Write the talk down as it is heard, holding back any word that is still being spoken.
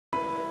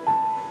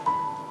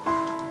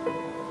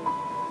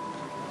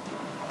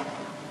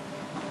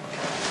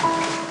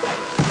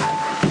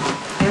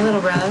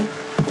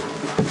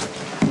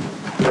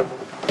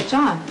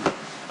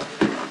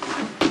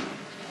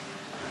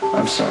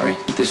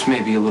This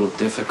may be a little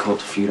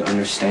difficult for you to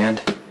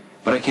understand,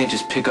 but I can't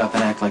just pick up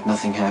and act like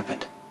nothing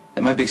happened.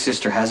 That my big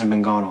sister hasn't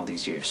been gone all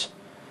these years.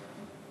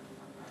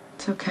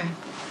 It's okay.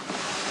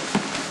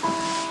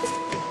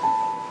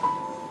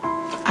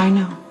 I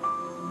know.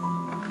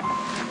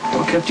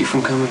 What kept you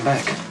from coming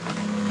back?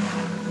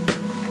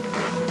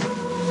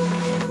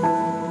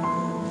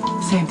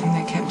 Same thing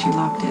that kept you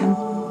locked in.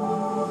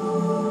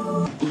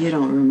 You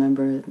don't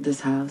remember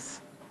this house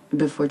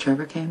before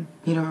Trevor came?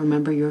 You don't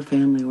remember your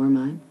family or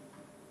mine?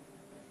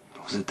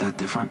 Was it that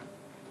different?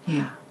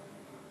 Yeah.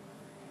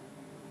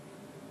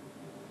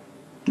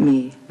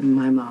 Me and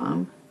my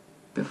mom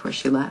before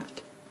she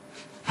left.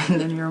 And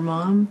then your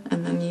mom,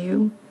 and then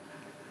you.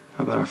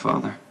 How about our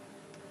father?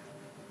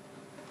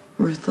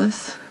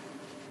 Ruthless.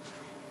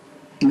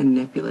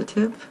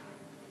 Manipulative.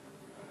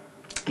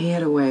 He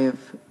had a way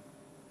of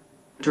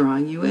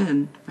drawing you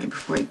in right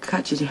before he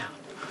cut you down.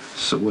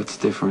 So what's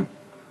different?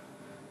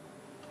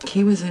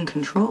 He was in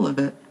control of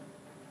it.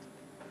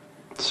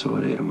 So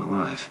it ate him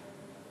alive.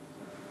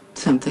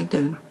 Something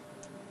did.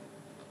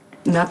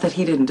 Not that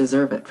he didn't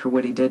deserve it for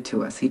what he did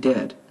to us. He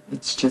did.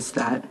 It's just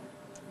that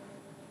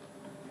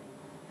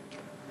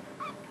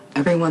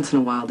every once in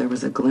a while there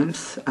was a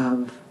glimpse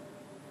of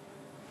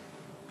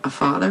a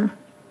father.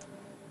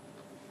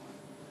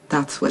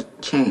 That's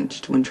what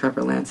changed when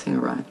Trevor Lansing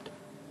arrived.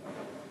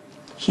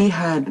 He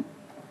had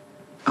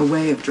a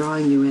way of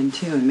drawing you in,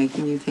 too, and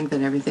making you think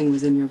that everything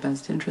was in your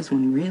best interest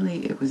when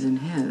really it was in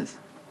his.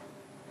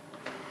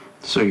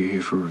 So you're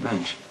here for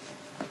revenge?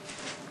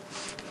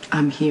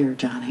 I'm here,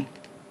 Johnny,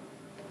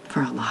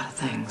 for a lot of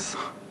things.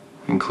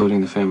 Including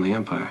the family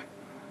empire?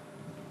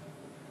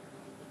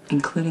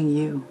 Including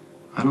you.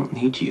 I don't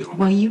need you.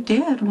 Well, you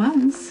did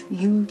once.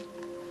 You...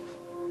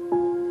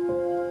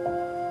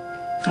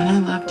 And I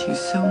loved you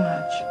so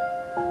much.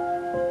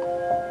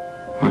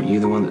 Aren't you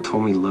the one that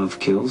told me love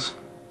kills?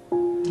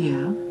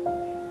 Yeah.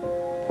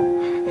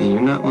 And you're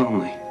not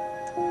lonely.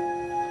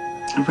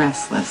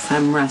 Restless.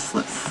 I'm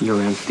restless.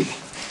 You're empty.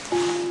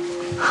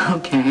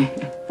 Okay.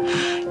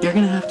 You're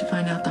gonna have to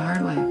find out the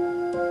hard way.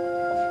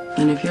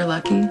 And if you're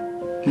lucky,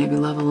 maybe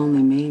love will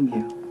only maim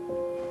you.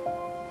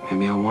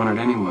 Maybe I want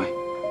it anyway.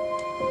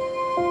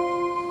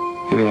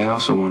 Maybe I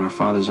also want our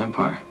father's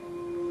empire.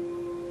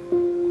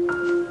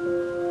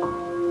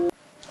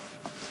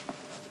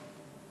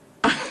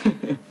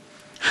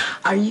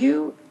 Are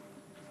you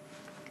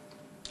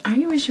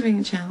issuing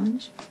a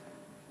challenge?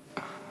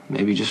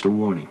 Maybe just a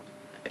warning.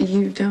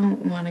 You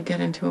don't want to get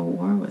into a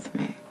war with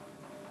me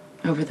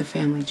over the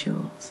family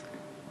jewels.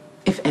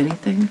 If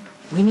anything,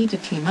 we need to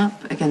team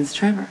up against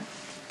Trevor.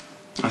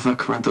 I thought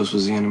Corinthos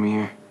was the enemy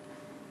here.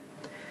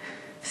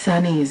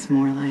 Sonny is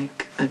more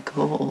like a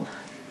goal.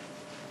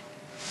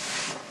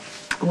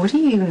 What do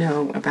you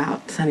know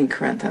about Sonny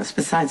Corinthos,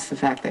 besides the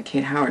fact that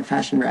Kate Howard,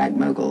 fashion rag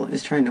mogul,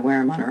 is trying to wear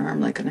him on her arm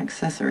like an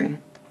accessory?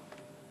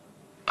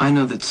 I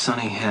know that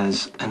Sonny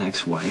has an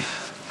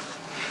ex-wife.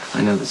 I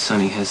know that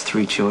Sonny has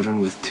 3 children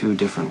with 2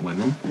 different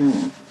women.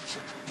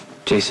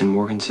 Jason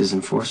Morgan's his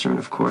enforcer, and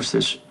of course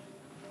there's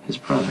his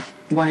brother.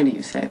 Why do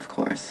you say of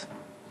course?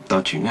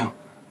 Thought you knew.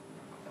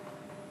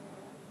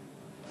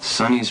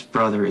 Sonny's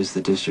brother is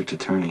the district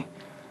attorney.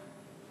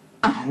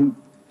 Oh,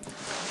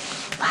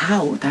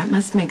 wow, that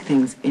must make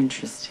things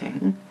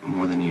interesting.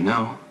 More than you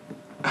know.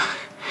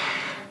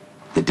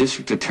 The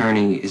district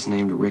attorney is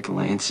named Rick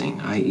Lansing,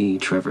 i.e.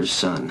 Trevor's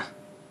son.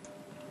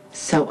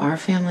 So our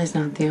family's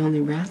not the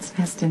only rat's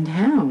nest in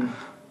town.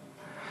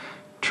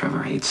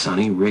 Trevor hates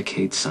Sonny, Rick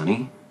hates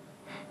Sonny,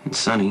 and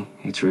Sonny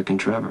hates Rick and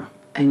Trevor.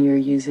 And you're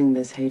using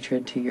this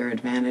hatred to your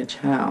advantage.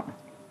 How?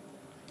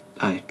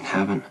 I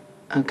haven't.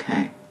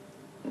 Okay.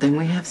 Then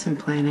we have some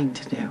planning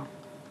to do.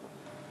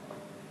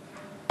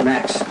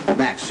 Max,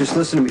 just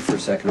listen to me for a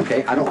second,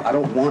 okay? I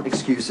don't want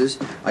excuses.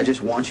 I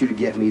just want you to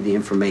get me the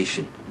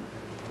information.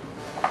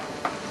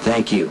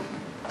 Thank you.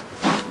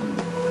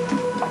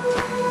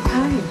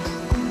 Hi.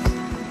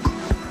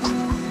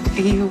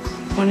 You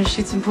want to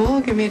shoot some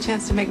pool? Give me a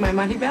chance to make my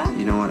money back?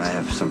 You know what? I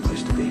have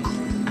someplace to be.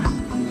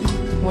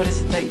 What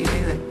is it that you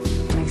do that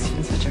makes you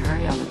in such a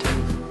hurry all the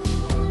time?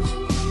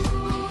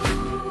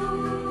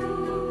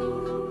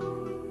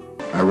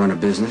 I run a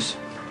business.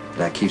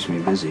 That keeps me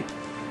busy.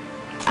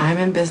 I'm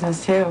in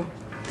business too.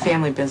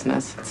 Family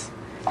business. It's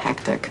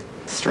hectic,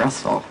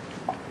 stressful,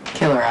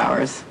 killer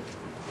hours.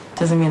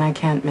 Doesn't mean I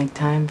can't make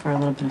time for a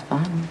little bit of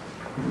fun.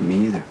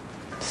 Me either.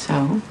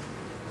 So,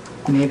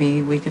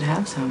 maybe we could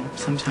have some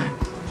sometime.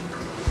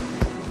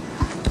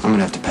 I'm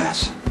gonna have to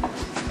pass.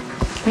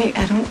 Wait,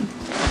 I don't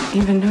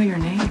even know your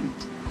name.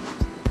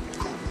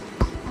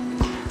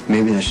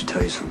 Maybe I should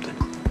tell you something.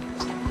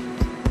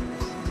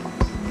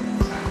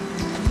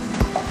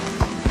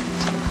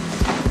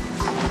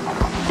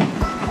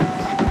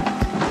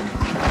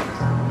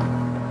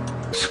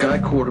 Sky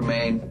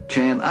Quartermain,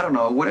 Chan, I don't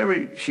know,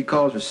 whatever she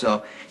calls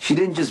herself, she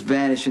didn't just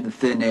vanish into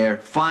thin air.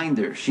 Find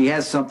her. She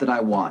has something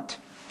I want.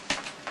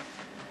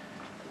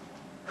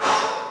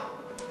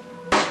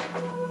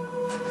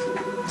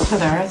 So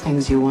there are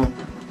things you want.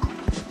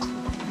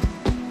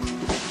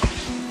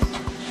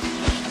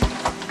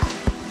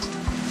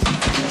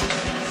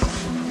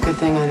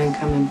 thing I didn't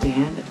come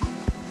empty-handed.